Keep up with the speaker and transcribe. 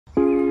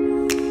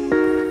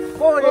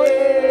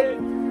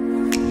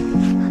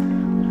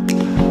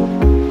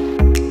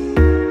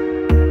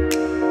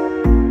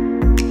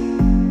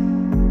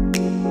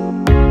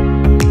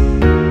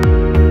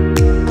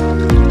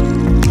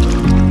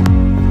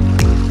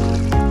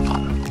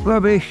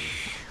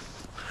Rubbish.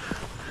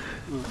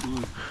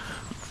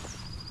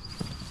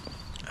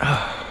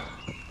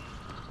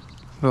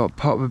 Got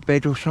part of a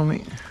bed or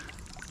something.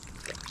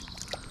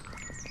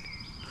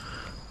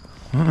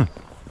 Oh.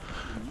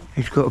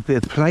 He's got a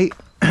bit of plate.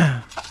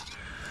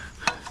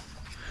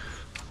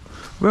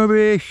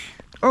 Rubbish.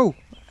 Oh,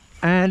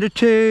 and a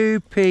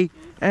 2p,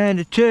 and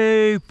a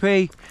 2p.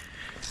 2p,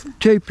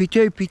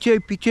 2p,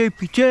 2p,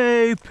 2p,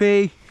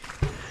 2p.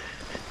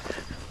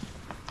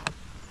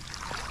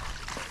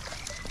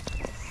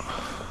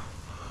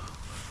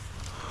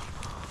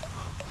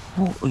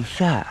 What is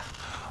that?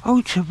 Oh,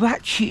 it's a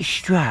ratchet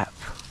strap.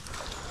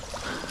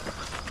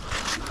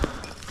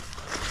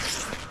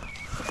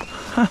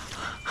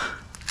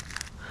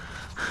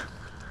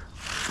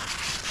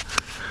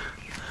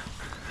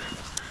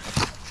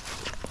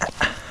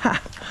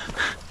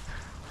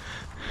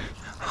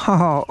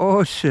 Oh,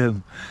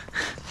 awesome.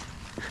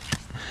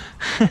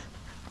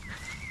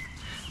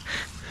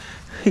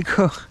 It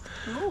got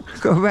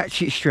a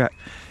ratchet strap.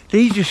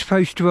 These are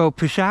supposed to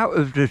help us out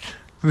of the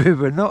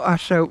river, not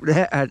us help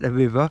there at the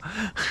river.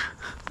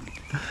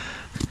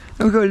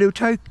 And we've got a little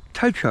tow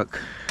truck.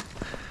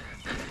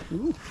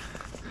 Ooh.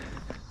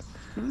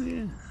 Oh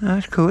yeah.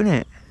 That's cool, isn't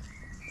it?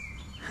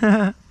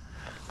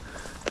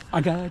 I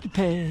got a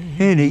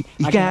penny.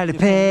 You got a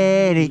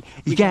penny.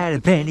 You got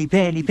a penny,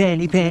 penny,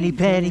 penny, penny,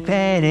 penny,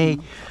 penny.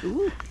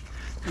 Ooh.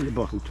 And a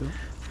bottle top.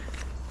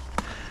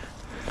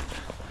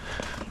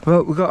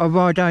 Well, we've got a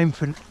ride home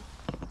for...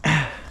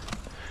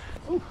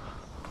 Oh.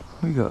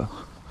 We got...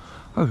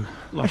 Oh,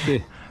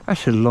 Like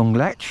that's a long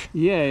latch.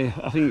 yeah,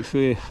 I think it's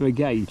for a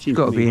gauge. It's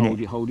got to be in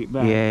it. Hold it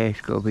back. Yeah,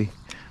 it's got to be.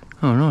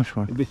 Oh, nice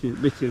one. A bit of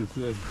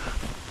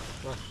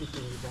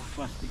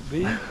plastic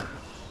bin.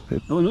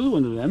 Oh, another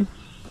one of them.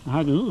 I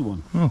had another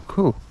one. Oh,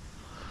 cool.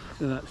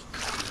 So that's...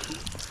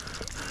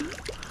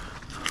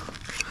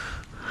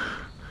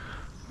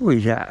 What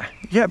is that?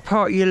 Is that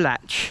part of your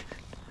latch?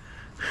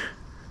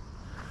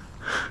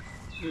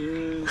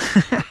 No,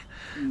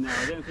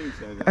 I don't think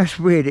so. That's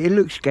weird. It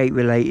looks gate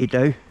related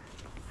though.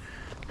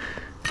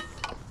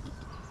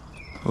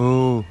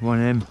 Oh, one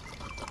of them.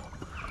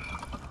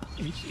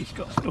 It's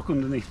got stuck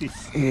underneath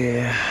this.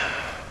 Yeah.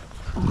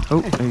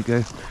 Oh, there you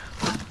go.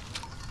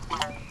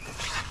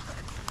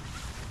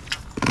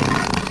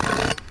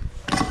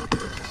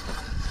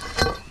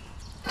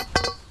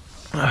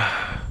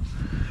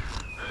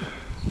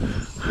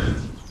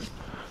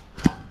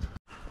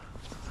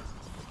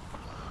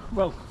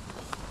 Well,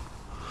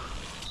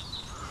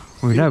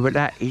 We know what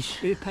that is.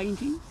 bit of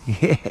painting.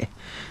 Yeah.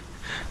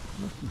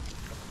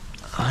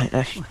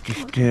 That's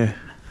just a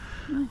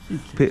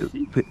bit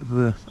of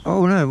a...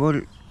 Oh no,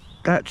 well,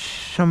 that's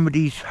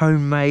somebody's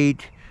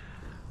homemade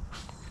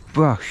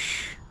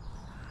brush.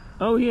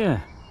 Oh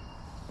yeah.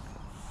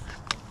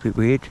 Bit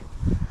weird.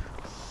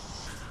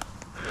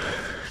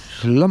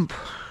 It's a lump.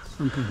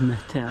 Lump of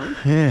metal.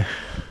 Yeah.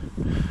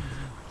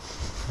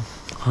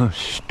 I'll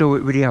store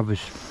it with the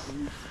others.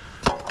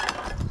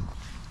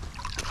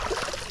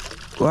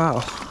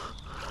 Wow.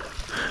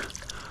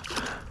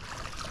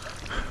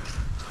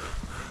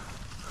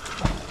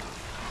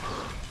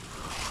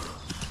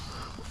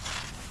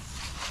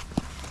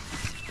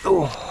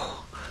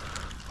 Oh,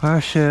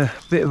 that's a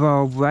bit of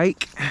our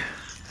rake.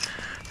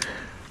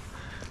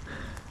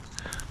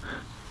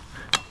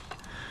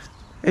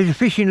 There's a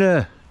fishing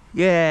lure.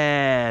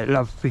 Yeah,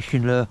 love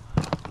fishing lure.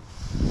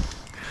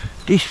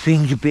 This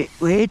thing's a bit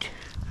weird.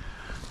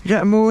 Is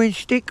that a mooring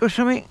stick or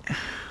something?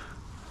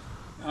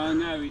 I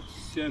know, it's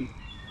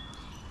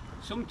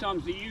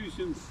sometimes they use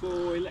them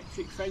for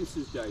electric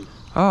fences, Dave.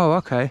 Oh,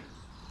 okay.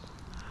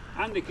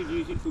 And they could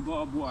use it for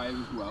barbed wire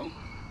as well.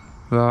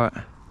 Right.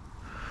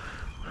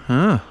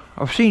 Ah,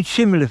 I've seen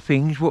similar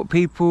things what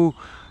people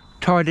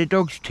tie their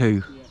dogs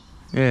to.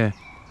 Yeah. Yeah.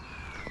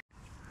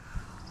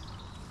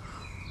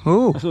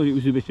 Oh. I thought it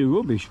was a bit of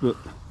rubbish, but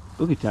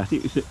look at that,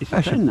 it's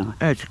a pen knife.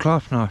 It's a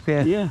clasp knife,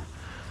 yeah. Yeah,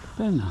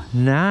 pen knife.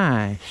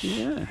 Nice.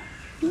 Yeah.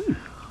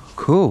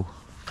 Cool.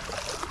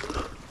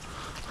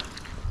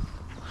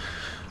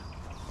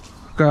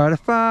 Got a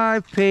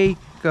 5p,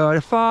 got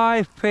a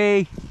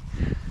 5p.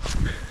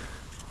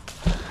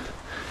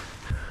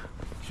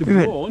 It's a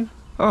brawn.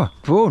 Oh,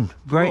 brawn.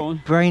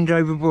 Brawn. Brained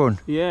over brawn.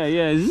 Yeah,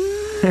 yeah.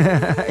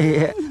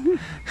 Yeah.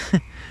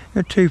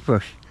 A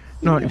toothbrush.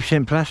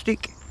 90%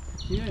 plastic.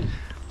 Yeah.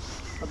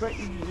 I bet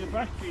you there's a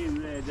battery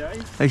in there,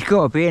 Dave. There's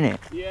got to be in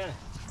it. Yeah.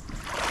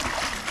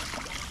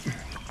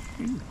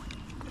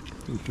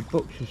 It's a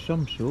box of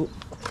some sort.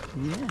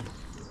 Yeah.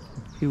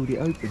 Peeled it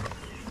open.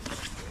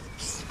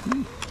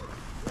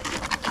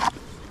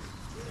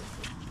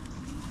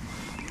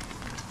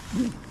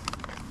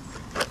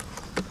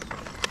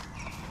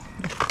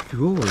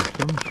 Drawer of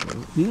some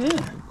sort. Yeah.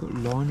 Got a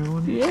liner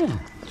on it. Yeah.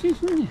 It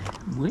is, isn't it?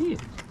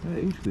 Weird. That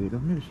is weird.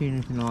 I've never seen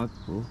anything like that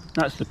before.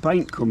 That's the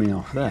paint coming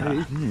off there. That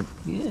is, isn't it?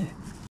 Yeah.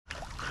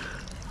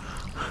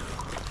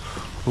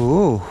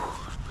 Oh.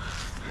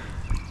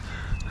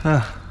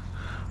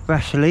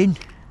 Vaseline.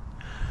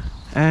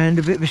 And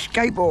a bit of a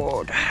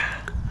skateboard.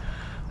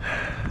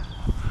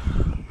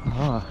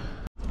 Ah.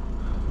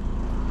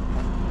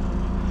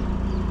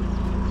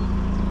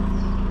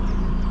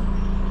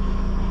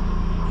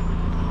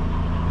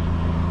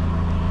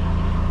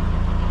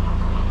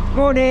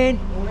 Morning.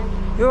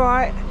 You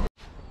alright?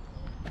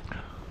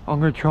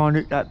 I'm going to try and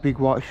hook that big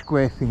white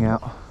square thing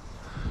out.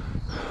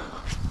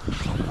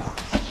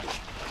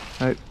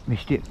 Oh,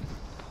 missed it.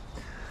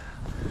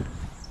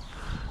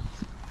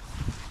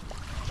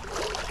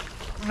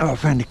 Oh, I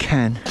found a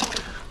can.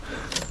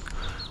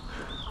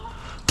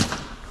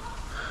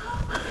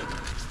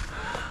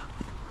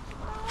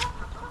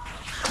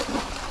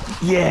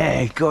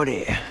 Yeah, got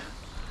it.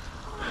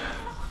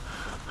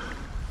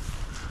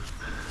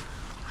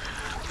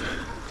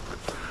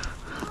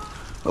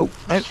 Oh,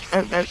 no,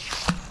 no, no.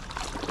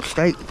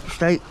 Stay.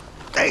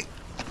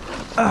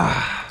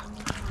 Ah.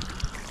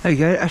 There you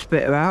go, that's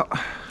better out.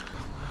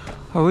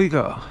 Oh, we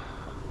got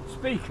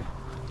Speaker.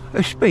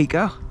 a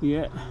speaker?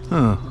 Yeah.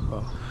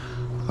 Oh.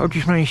 I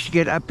just managed to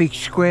get that big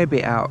square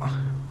bit out.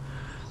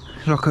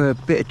 It's like a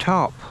bit of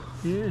tarp.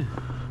 Yeah.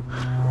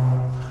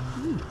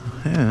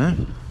 Yeah.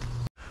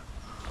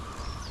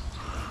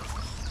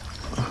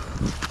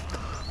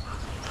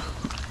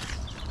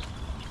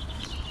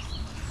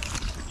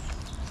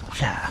 What's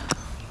that?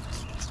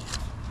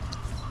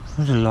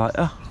 There's a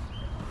lighter.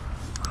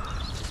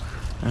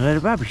 A load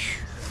of rubbish.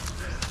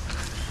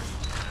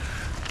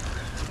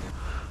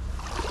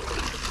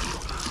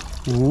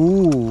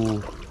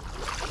 Ooh.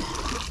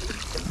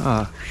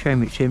 Ah,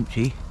 shame it's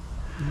empty.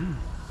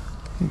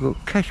 We've got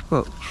a cash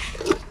box.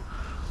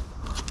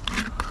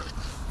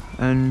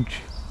 And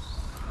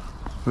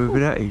whatever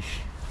that is.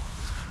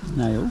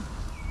 Nail.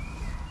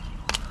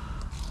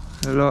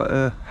 Like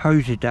a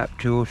hose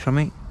adapter or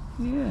something.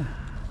 Yeah.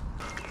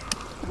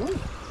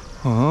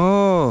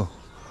 Oh.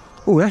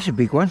 Oh, that's a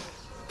big one.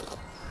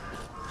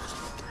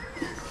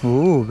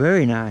 Oh,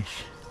 very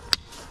nice.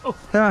 Oh.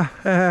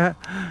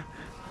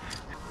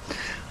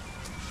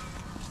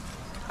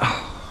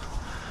 Oh,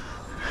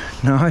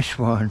 nice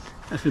one.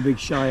 That's a big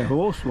Shire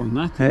horse one,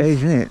 that It is.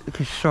 is, isn't it? Look at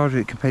the size of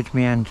it compared to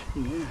my hand.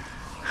 Yeah.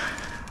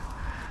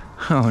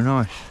 Oh,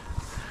 nice.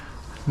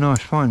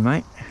 Nice find,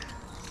 mate.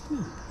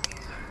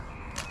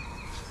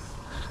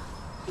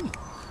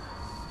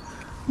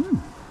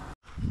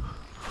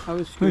 How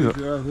was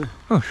screwdriver?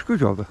 Oh,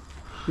 screwdriver.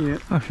 Yeah.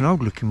 That's an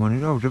old looking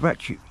one. Oh, the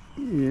ratchet.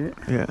 Yeah.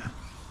 Yeah.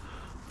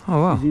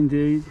 Oh, wow. Is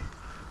indeed.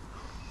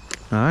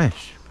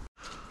 Nice.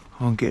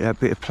 I'll get that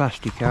bit of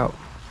plastic out.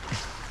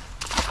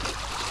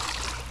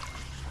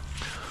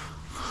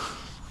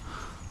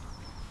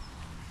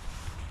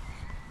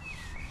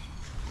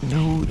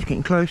 No, it's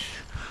getting close.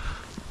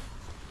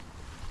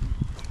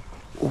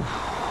 Ooh.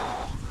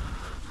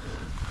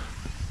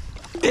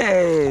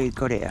 Yeah,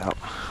 got it out.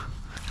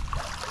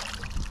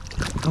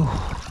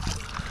 Oh,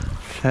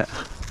 set.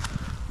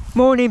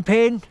 Morning,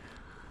 Pin.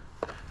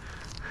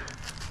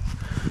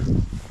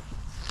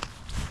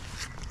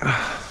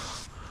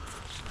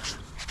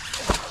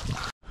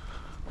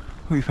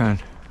 What you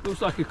found?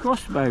 Looks like a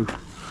crossbow.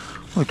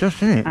 Oh, it does,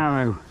 doesn't it?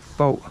 Arrow.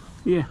 Bolt.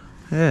 Yeah.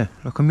 Yeah,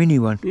 like a mini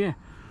one. Yeah.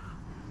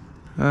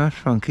 Oh, that's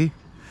funky.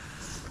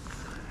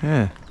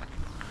 Yeah.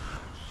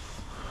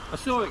 I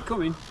saw it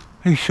coming.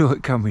 Who saw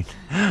it coming?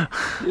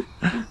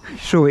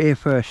 Saw it here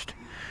first.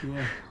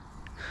 Yeah.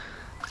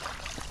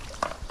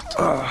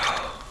 Oh.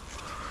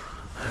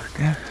 There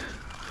we go.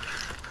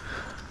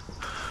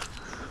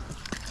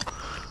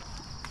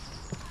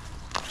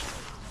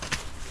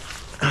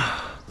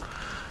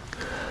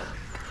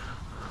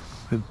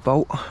 With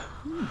bolt.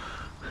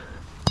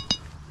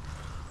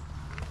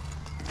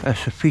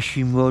 That's a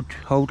fishing rod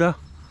holder.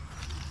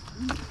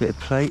 Bit of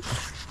plate.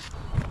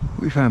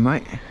 What you found,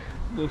 mate?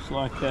 Looks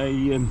like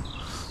a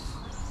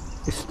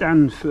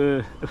stand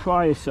for a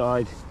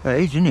fireside. That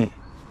is, isn't it?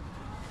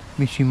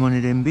 Missing one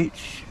of them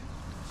bits.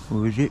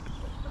 Or is it?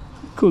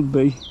 Could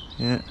be.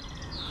 Yeah.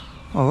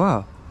 Oh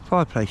wow.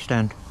 Fireplace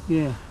stand.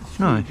 Yeah.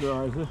 Nice.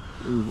 Screwdriver.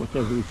 Ooh,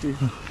 whatever it is.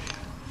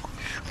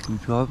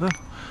 Screwdriver.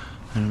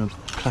 And a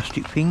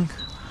plastic thing.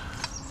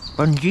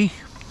 Bungee.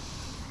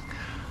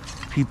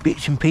 A few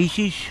bits and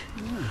pieces.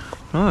 Yeah.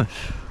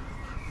 Nice.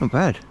 Not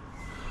bad.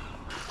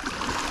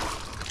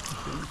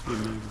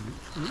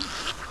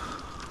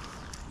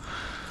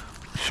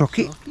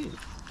 Socket.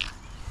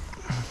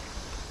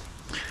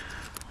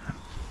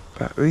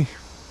 Battery.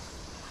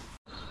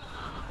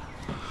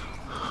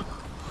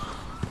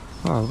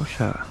 Oh, what's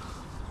that?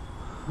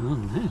 I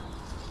don't know.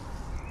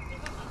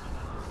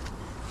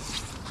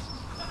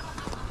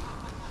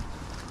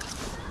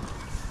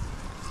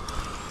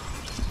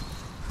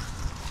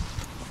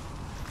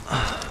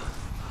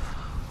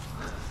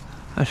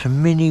 That's a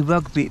mini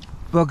rugby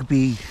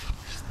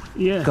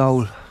Yeah.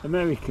 goal.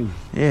 American.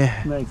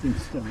 Yeah. American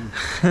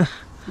style.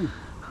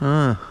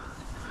 Ah.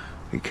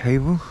 Big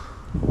cable.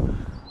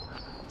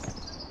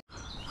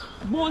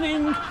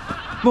 Morning.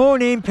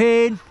 Morning,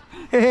 Pin.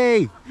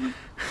 Hey.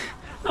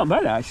 Not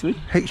bad actually.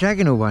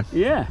 Hexagonal one.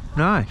 Yeah.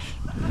 Nice.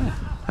 Yeah.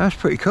 That's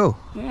pretty cool.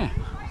 Yeah.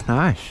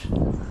 Nice.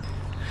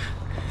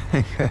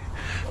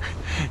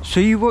 So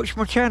you watch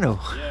my channel?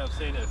 Yeah, I've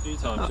seen it a few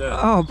times, yeah.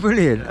 Oh,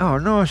 brilliant. Yeah. Oh,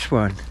 nice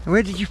one.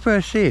 Where did you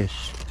first see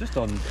us? Just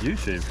on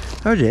YouTube.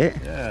 Oh, did it?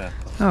 Yeah.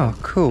 Oh,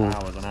 cool.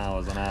 Hours and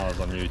hours and hours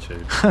on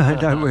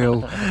YouTube. Don't we all?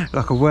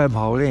 Like a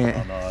wormhole, isn't it?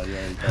 Oh no,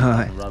 yeah, you go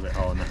down the rabbit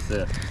hole and that's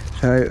it.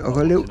 So I've got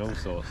a little, all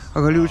sorts. I've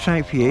got a little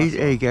something for you. Nice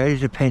There you go.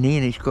 There's a penny,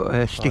 and it's got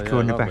a sticker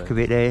on the back of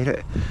it there. Look.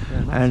 Yeah,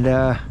 nice And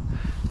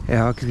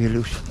yeah, I'll give you a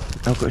little.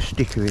 I've got a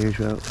sticker here as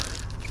well.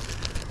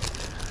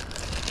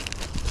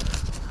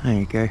 There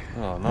you go.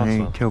 Oh, And nice then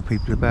you one. tell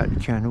people about the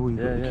channel. You've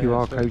got the Yeah,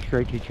 QR sure. code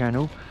straight to the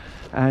channel.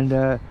 And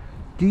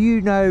do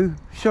you know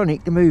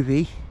Sonic the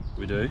movie?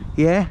 We do.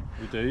 Yeah.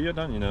 We do, yeah,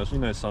 don't you know? You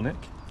know Sonic.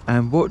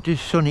 And what does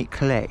Sonic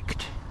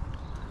collect?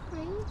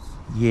 Rings,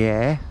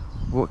 Yeah.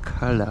 What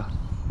colour?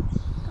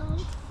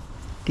 gold.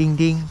 Ding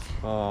ding.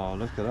 Oh,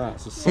 look at that.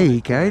 It's a There Sonic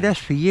you go. coin. That's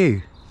for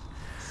you.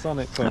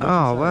 Sonic coin.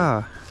 Oh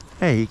wow.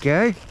 There you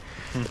go.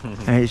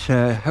 And it's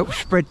helps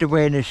spread the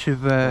awareness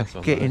of Nice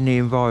one, getting the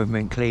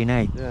environment clean,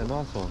 eh? Yeah,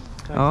 nice one.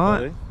 Thanks, All right.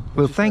 buddy.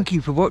 Well, What'd thank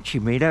you for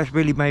watching me. That's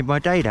really made my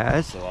day, that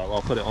has. So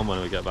I'll put it on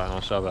when we get back and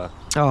I'll show her.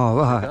 Oh,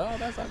 right. Oh,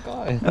 there's that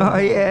guy. Oh,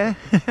 yeah.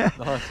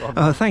 Nice one.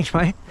 Oh, thanks,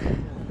 mate.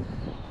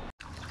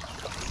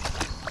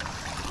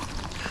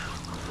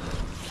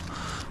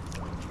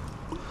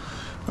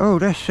 Oh,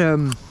 that's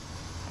a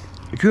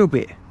drill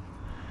bit.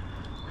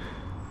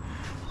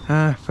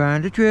 I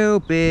found a drill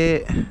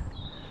bit.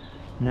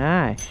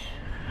 Nice.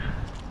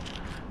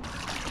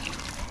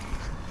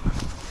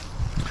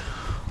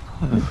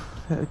 Oh,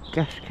 a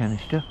gas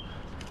canister.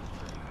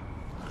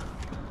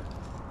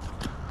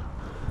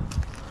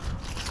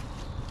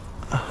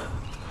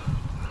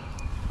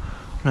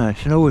 No,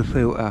 it's an oil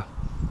filter.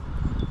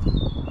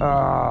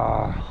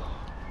 Ah,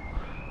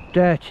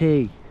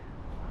 dirty.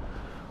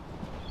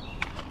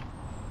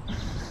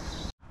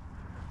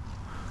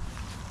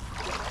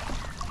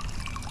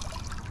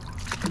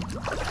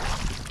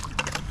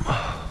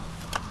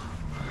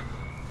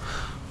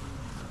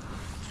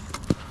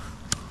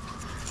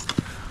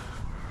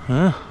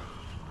 Huh?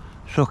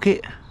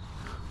 Socket.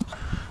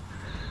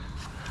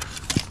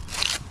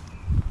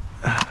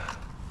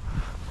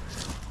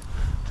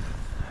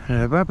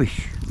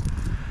 Rubbish.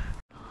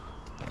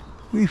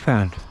 What you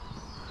found?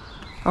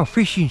 Oh,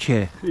 fishing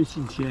chair.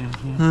 Fishing chair,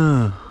 yeah.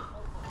 Oh.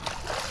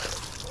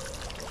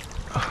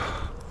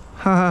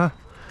 Haha.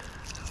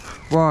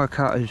 Wire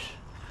cutters.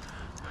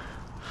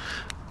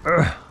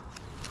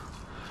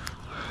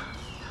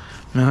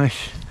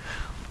 Nice.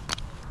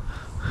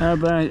 How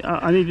about,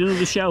 I need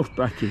another shelf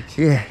bracket.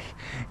 Yeah.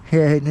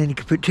 Yeah, and then you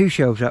can put two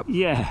shelves up.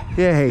 Yeah.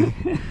 Yeah.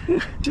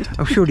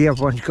 I'm sure the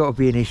other one's got to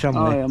be in here Oh,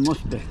 somewhere. yeah,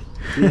 must be.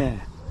 Yeah.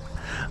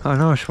 Oh,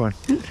 nice one.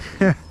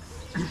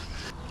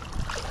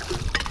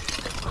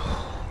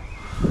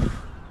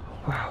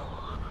 Wow.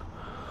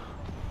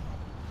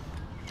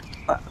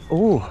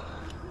 Oh,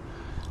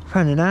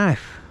 found a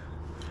knife.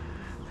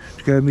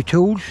 Let's go with my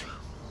tools.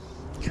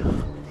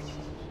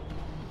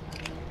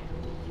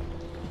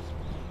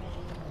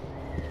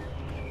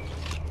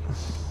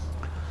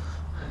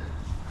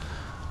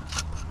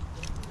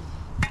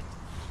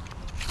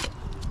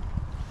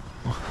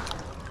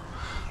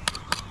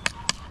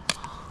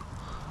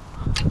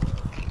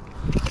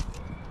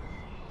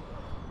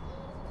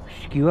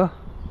 Skewer.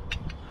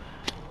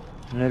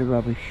 A load of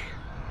rubbish.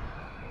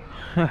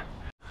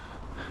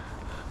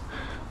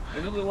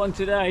 Another one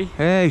today.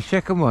 Hey,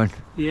 second one.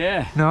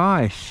 Yeah.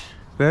 Nice.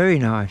 Very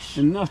nice.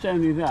 And not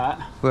only that,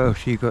 What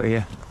else you got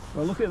here?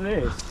 well, look at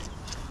this.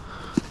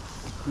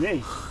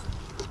 This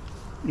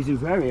is a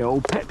very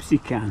old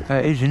Pepsi can.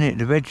 That is, isn't it?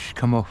 The red's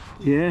come off.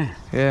 Yeah.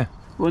 Yeah.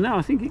 Well, no,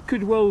 I think it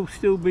could well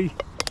still be.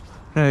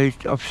 No,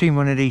 I've seen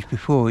one of these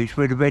before. It's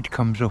where the red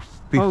comes off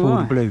before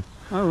right. the blue.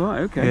 Oh, right,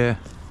 okay. Yeah.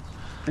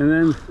 And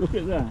then look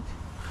at that.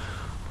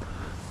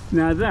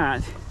 Now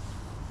that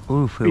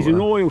Oil is filter.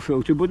 an oil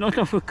filter, but not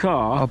off a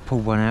car. I'll pull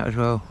one out as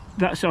well.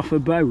 That's off a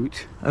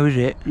boat. Oh, is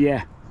it?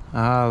 Yeah.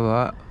 Oh,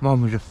 right.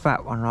 Mine was a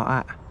fat one like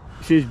that.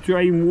 It says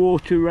drain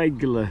water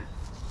regular.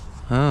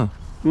 Oh.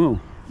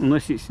 Well,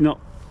 unless it's not.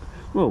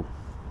 Well,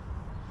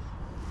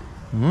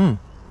 Mm.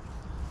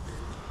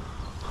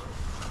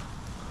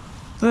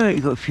 Well,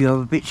 you've got a few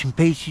other bits and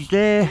pieces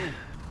there.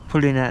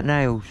 Pulling out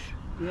nails.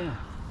 yeah.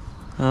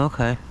 Oh,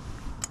 okay.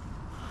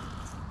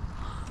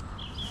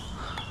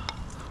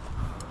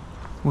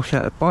 What's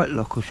that, a bike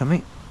lock or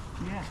something?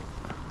 Yeah.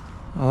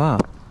 Oh, wow.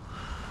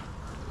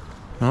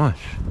 Nice.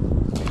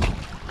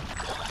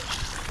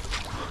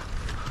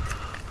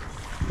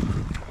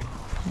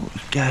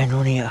 What's going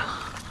on here?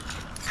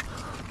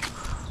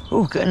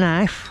 Oh, got a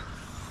knife.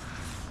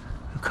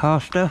 A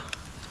caster.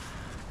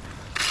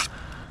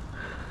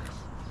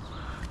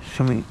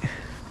 Something.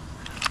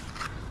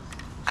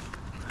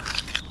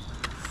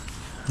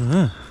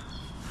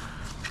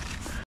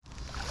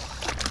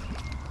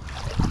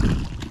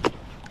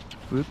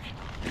 Whoops.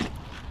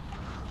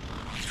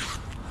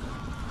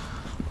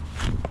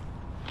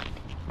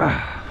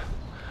 Ah.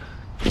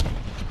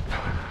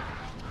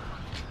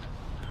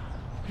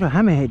 A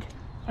hammerhead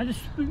I just.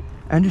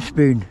 and a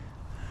spoon.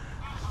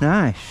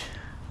 Nice.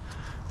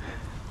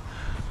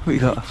 What you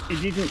got?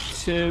 It didn't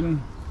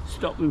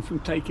stop them from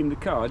taking the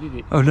car, did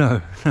it? Oh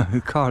no,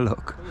 no, car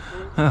lock.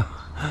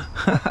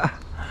 Oh.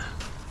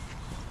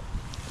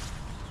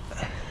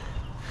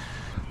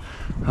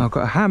 I've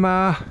got a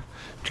hammer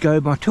to go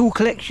with my tool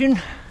collection.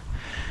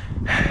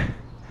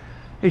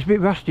 It's a bit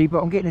rusty, but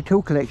I'm getting a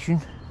tool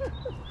collection.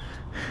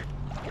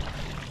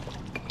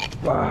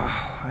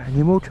 Wow,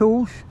 any more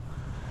tools?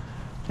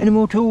 Any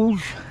more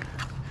tools?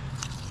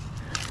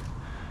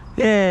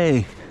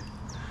 Yay!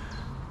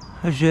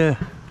 There's a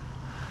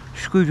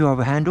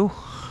screwdriver handle.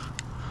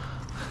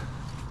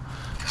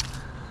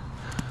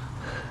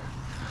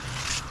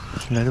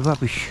 A load of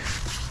rubbish.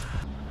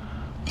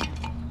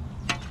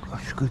 Got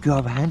a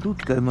screwdriver handle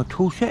to go in my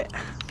tool set.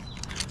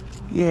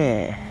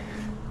 Yeah.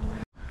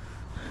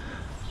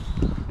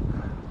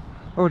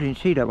 Oh, I didn't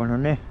see that one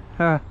on there.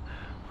 Got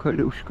a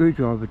little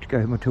screwdriver to go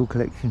in my tool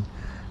collection.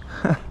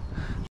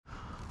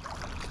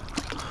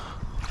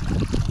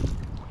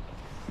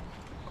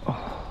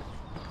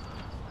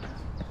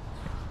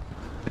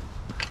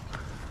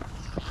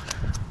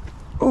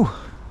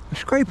 Oh, a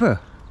scraper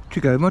to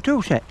go in my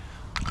tool set.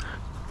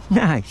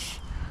 Nice.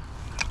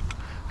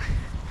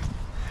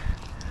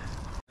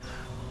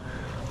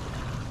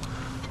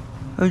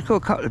 Oh, he's got a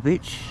couple of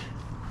bits.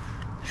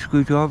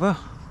 Screwdriver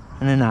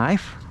and a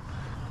knife.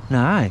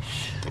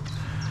 Nice.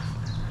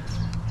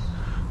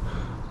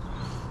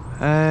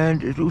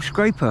 And a little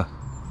scraper.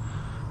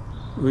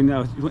 We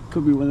know it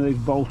could be one of those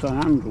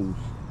bolt-on handles.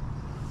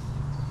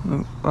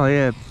 Oh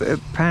yeah, a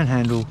pan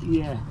handle.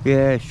 Yeah.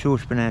 Yeah,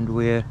 saucepan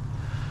handle, yeah.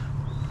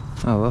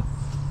 Oh well.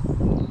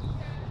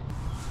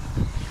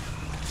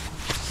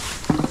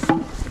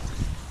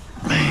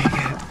 There you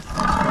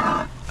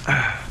go.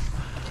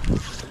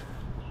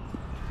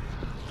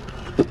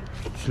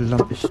 It's a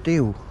lump of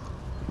steel.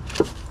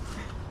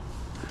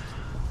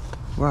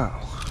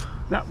 Wow.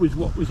 That was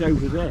what was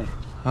over there.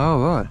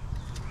 Oh right.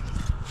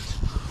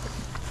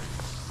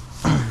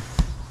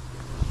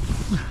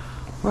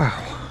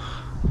 Wow.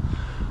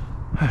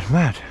 That's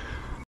mad.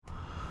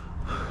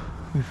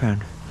 We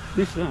found.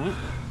 This that.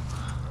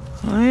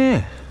 Oh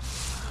yeah.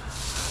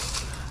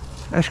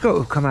 That's got to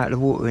have come out of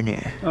the water,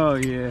 innit? Oh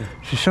yeah.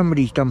 So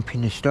somebody's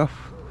dumping this stuff.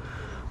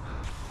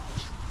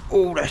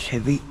 Oh, that's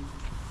heavy.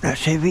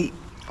 That's heavy.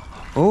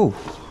 Oh.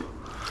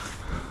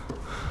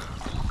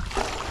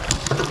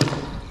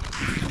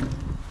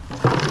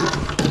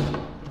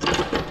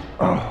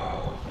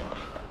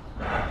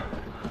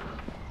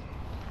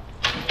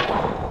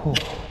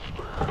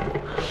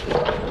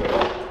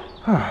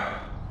 Oh.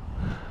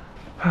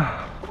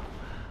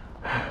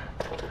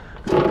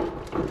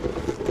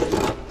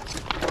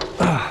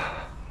 Oh.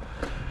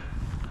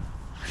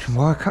 Some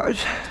wire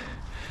cutters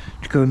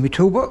to go in my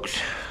toolbox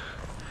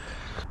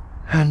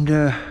and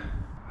a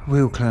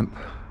wheel clamp.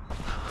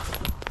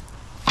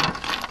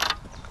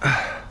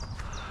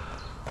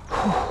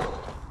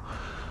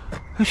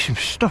 There's some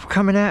stuff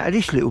coming out of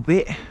this little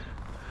bit.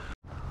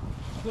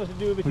 Got to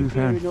do a bit What of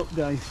have you clearing up,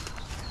 guys.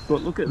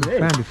 But look at We this.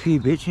 found a few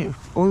bits.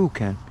 Oil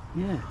can.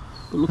 Yeah.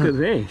 But look at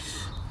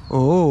this.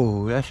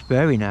 Oh, that's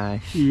very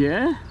nice.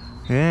 Yeah.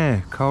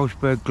 Yeah,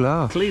 Carlsberg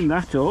glass. Clean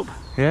that up.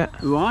 Yeah,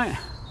 Right.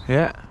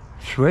 yeah,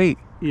 sweet.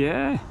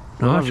 Yeah.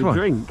 We'll Nice have a one.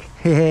 drink.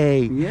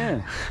 Hey.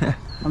 Yeah.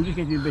 I'm just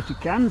getting a bit of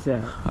cans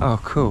out. Oh,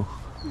 cool.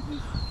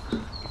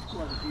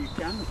 Quite a few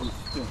cans and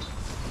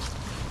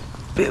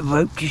stuff. Bit of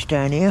rope just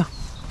down here.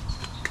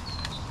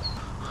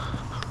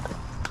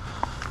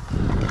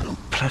 Little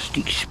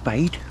plastic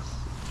spade.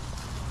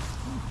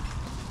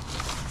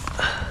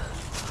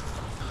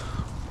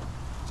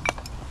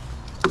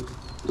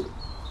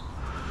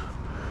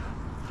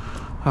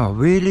 Oh,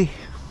 really?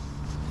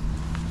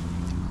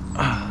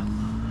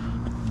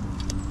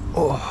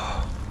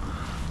 Oh.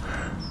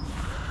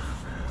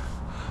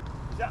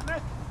 Is that me?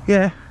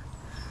 Yeah.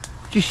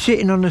 Just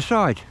sitting on the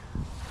side.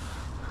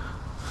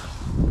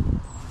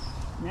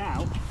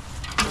 Now.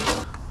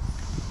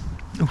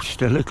 Oh,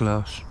 Stella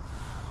glass.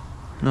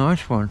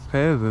 Nice one,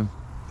 pair of them.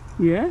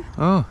 Yeah.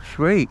 Oh,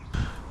 sweet.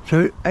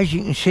 So, as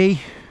you can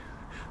see,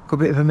 got a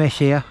bit of a mess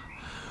here.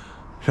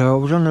 So I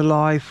was on the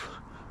live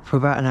for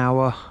about an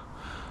hour.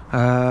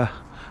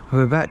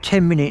 For about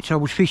 10 minutes I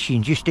was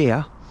fishing just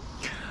here.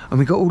 And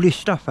we got all this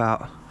stuff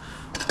out.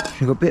 So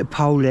we've got a bit of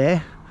pole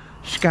there,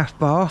 scaff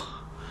bar.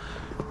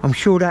 I'm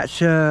sure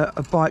that's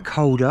a bike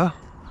holder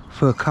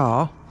for a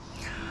car.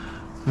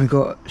 We've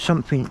got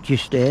something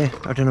just there,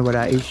 I don't know what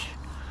that is.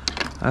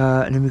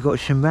 And then we've got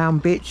some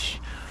round bits.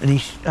 And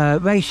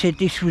Ray said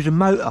this was a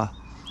motor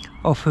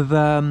off of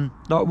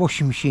like a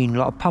washing machine,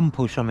 like a pump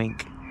or something.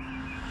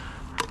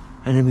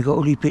 And then we've got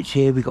all these bits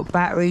here, we've got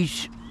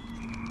batteries.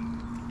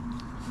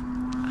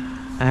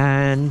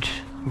 And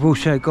we've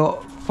also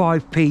got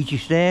 5p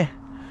just there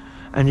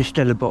and a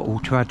Stella bottle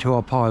to add to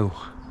our pile.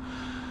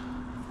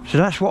 So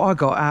that's what I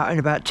got out in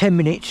about 10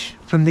 minutes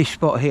from this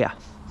spot here.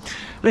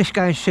 Let's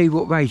go and see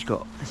what Ray's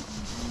got.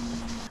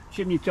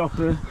 Chimney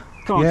topper.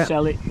 Can't Yeah.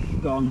 sell it.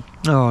 Gone.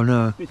 Oh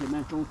no. Bit of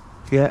metal.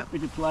 Yeah,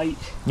 Bit of plate.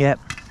 yeah,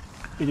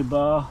 Bit of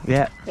bar.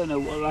 yeah. Don't know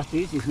what that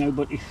is. If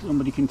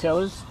somebody can tell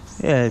us.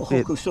 Yeah, A a bit,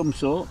 hook of some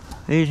sort.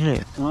 isn't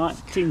it? Right.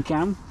 Tin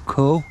can.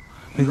 Cool.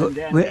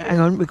 Hang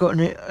on, we've got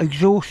an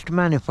exhaust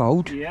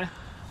manifold, Yeah,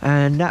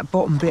 and that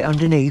bottom bit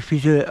underneath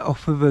is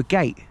off of a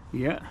gate,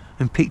 yeah.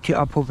 and picked it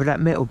up off of that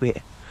metal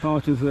bit.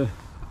 Part of a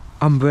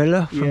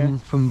Umbrella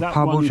from that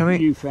pub or one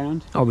something. you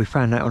found. Oh, we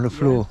found that on the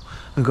floor.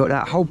 We've got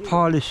that whole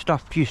pile of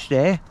stuff just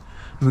there.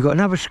 And we've got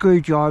another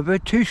screwdriver,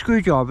 2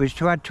 screwdrivers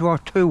to add to our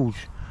tools.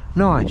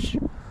 Nice.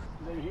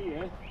 Then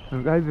here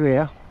Over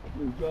here.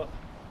 we've got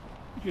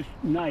just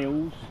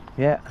nails,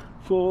 Yeah,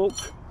 fork,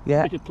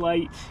 yeah, bit of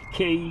plate,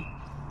 key,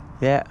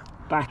 yeah.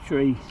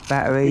 battery,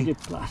 Battery. bit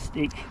of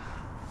plastic,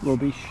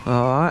 rubbish,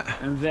 Alright.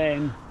 and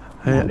then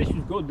Yeah. now this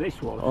was good.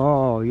 This was.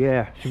 Oh,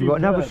 yeah. So we've got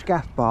another Superb.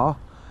 scaff bar.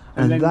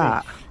 And then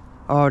that. this.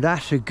 Oh,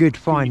 that's a good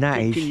find, that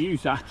Can is.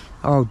 use that.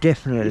 Oh, It's a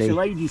definitely.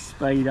 lady's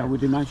spade, I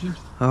would imagine.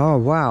 Oh,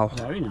 wow.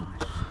 Very nice.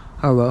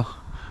 Oh, well.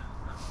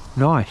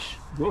 Nice.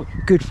 Good.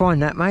 Good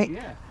find, that, mate.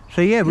 Yeah,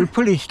 So, yeah, we're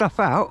pulling stuff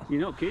out.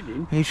 you're not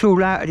kidding. It's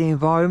all out of the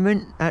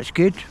environment. That's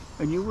good.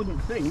 And you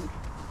wouldn't think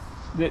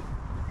that.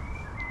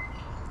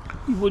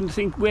 You wouldn't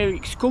think where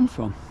it's come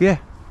from. Yeah,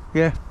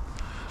 yeah.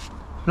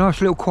 Nice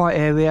little quiet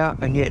area,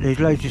 and yet there's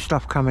loads of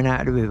stuff coming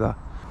out of the river.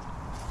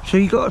 So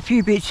you got a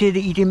few bits here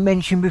that you didn't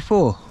mention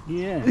before.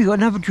 Yeah. We got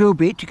another drill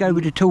bit to go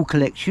with the tool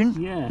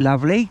collection. Yeah.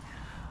 Lovely.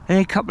 And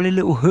a couple of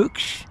little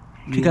hooks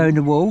to go in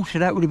the wall, so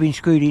that would have been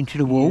screwed into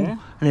the wall. Yeah.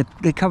 And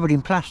they're covered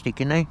in plastic,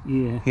 aren't they?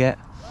 Yeah. Yeah.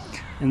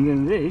 And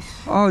then this.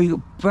 Oh, you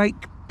got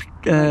brake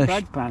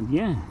Brad pad,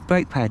 yeah.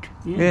 brake pad.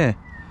 Yeah. Yeah.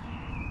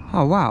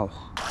 Oh, wow.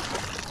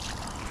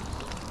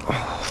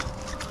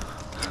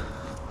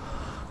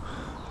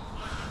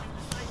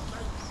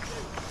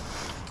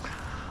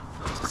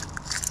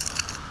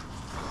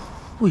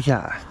 What's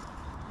that?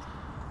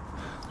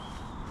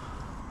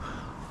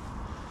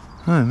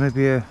 Oh,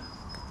 maybe is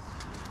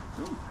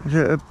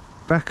it a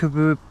back of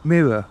a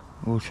mirror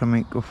or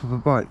something off of a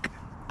bike?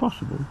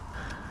 Possible.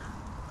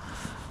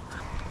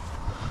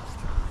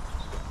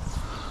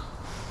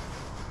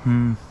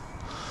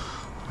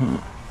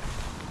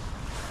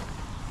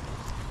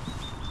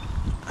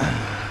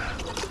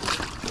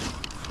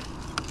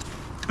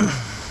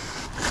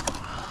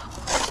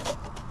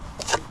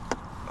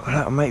 Well,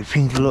 that'll make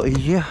things a lot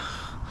easier.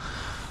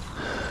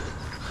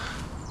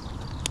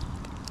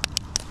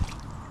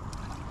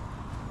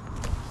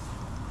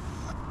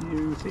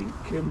 You think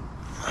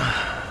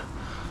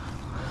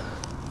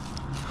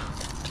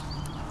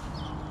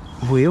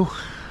Wheel.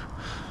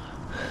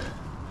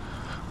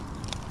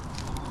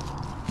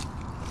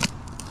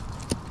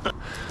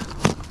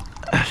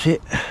 That's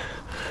it.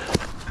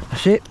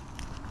 That's it.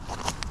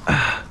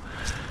 Ah,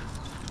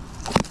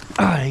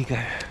 there you go.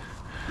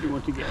 you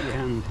want to get your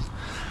hand?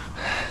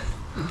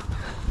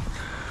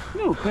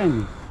 No,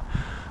 penny.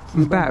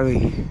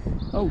 Battery.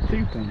 Oh,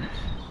 2 pence.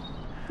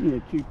 Yeah,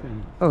 2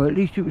 pence. Oh, at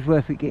least it was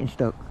worth it getting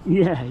stuck.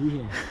 Yeah,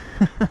 yeah.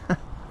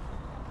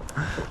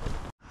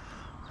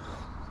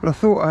 Well, I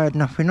thought I had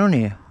nothing on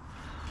here,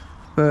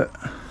 but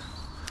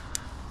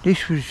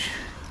this was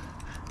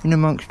in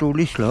amongst all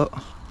this lot.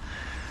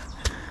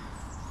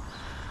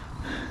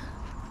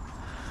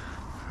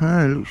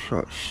 Oh, it looks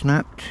like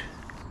snapped.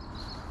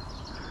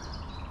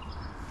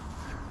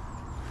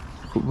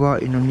 It's got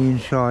writing on the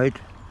inside.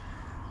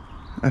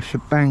 That's a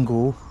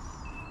bangle.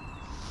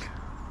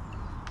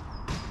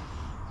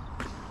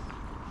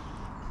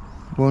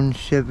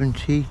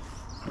 $170.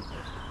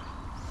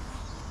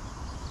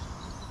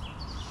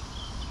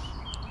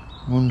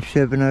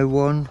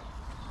 1701.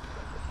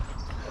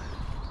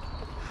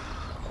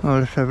 Oh,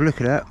 let's have a look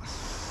at that.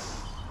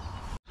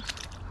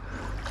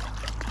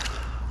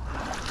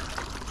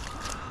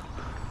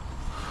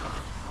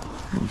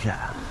 What's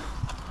that?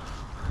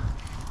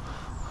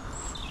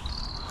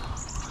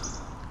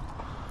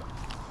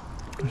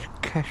 It's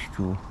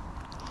Castrol.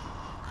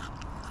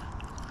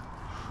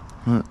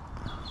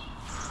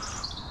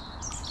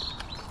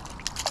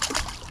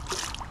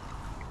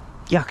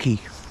 Yucky.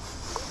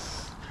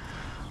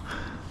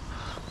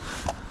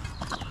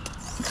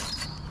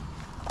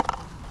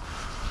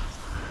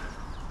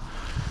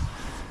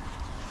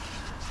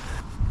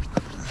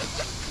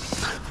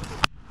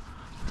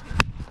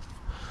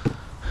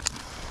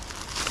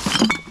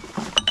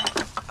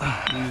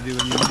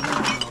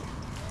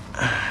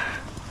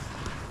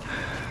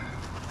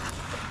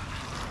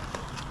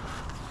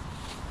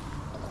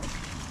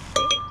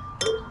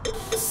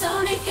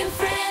 Sonik and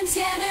friends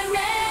getting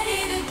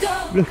ready to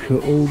go. Look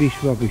at all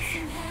this rubbish,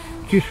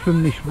 just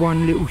from this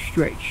one little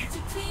stretch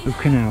of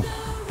canal.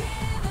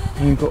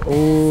 And we've got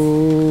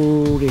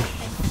all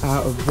this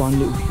out of one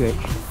little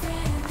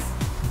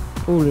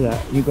stretch. All of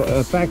that. You've got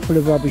a bag full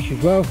of rubbish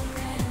as well,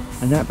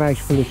 and that bag's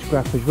full of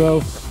scrap as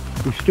well.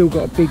 We've still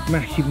got a big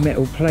massive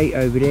metal plate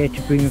over there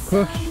to bring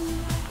across,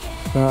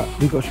 but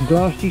we've got some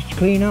glasses to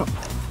clean up.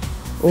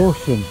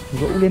 Awesome.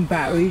 We've got all them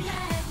batteries,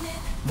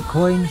 the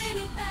coins,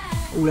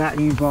 all out of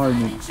the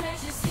environment.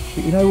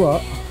 But you know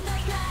what?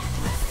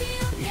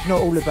 It's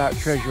not all about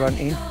treasure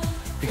hunting,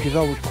 because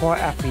I was quite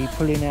happy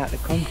pulling out the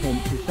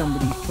contents of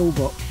somebody's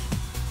toolbox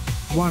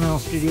one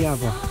after the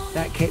other.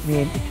 That kept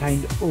me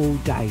entertained all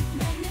day.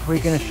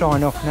 We're going to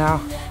sign off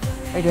now.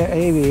 Here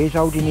he is,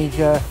 holding his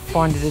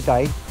find of the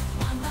day.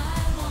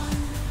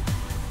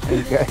 There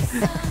you go.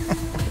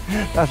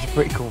 That's a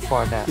pretty cool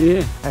find out.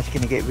 Yeah. That's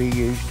going to get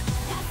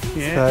reused.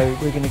 Yeah. So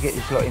we're going to get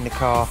this lot in the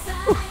car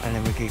and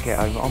then we can get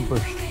home. I'm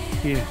bushed.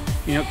 Yeah.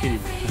 You're not kidding.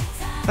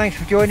 Thanks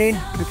for joining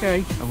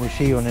Okay. and we'll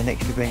see you on the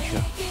next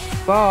adventure.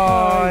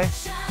 Bye.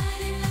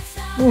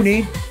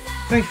 Morning.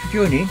 Thanks for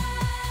joining.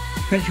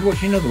 Fancy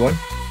watching another one?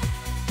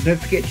 Don't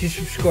forget to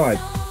subscribe.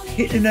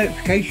 Hit the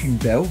notification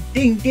bell,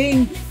 ding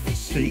ding,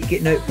 so that you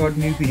get notified of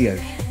new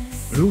videos.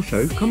 And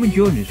also, come and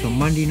join us on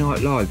Monday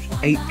Night Lives,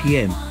 8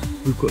 PM.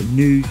 We've got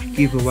news,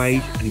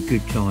 giveaways and a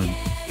good time.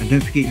 And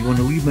don't forget, you want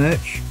all your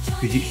merch?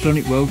 Visit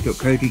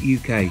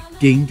sonicworld.co.uk.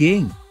 Ding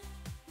ding.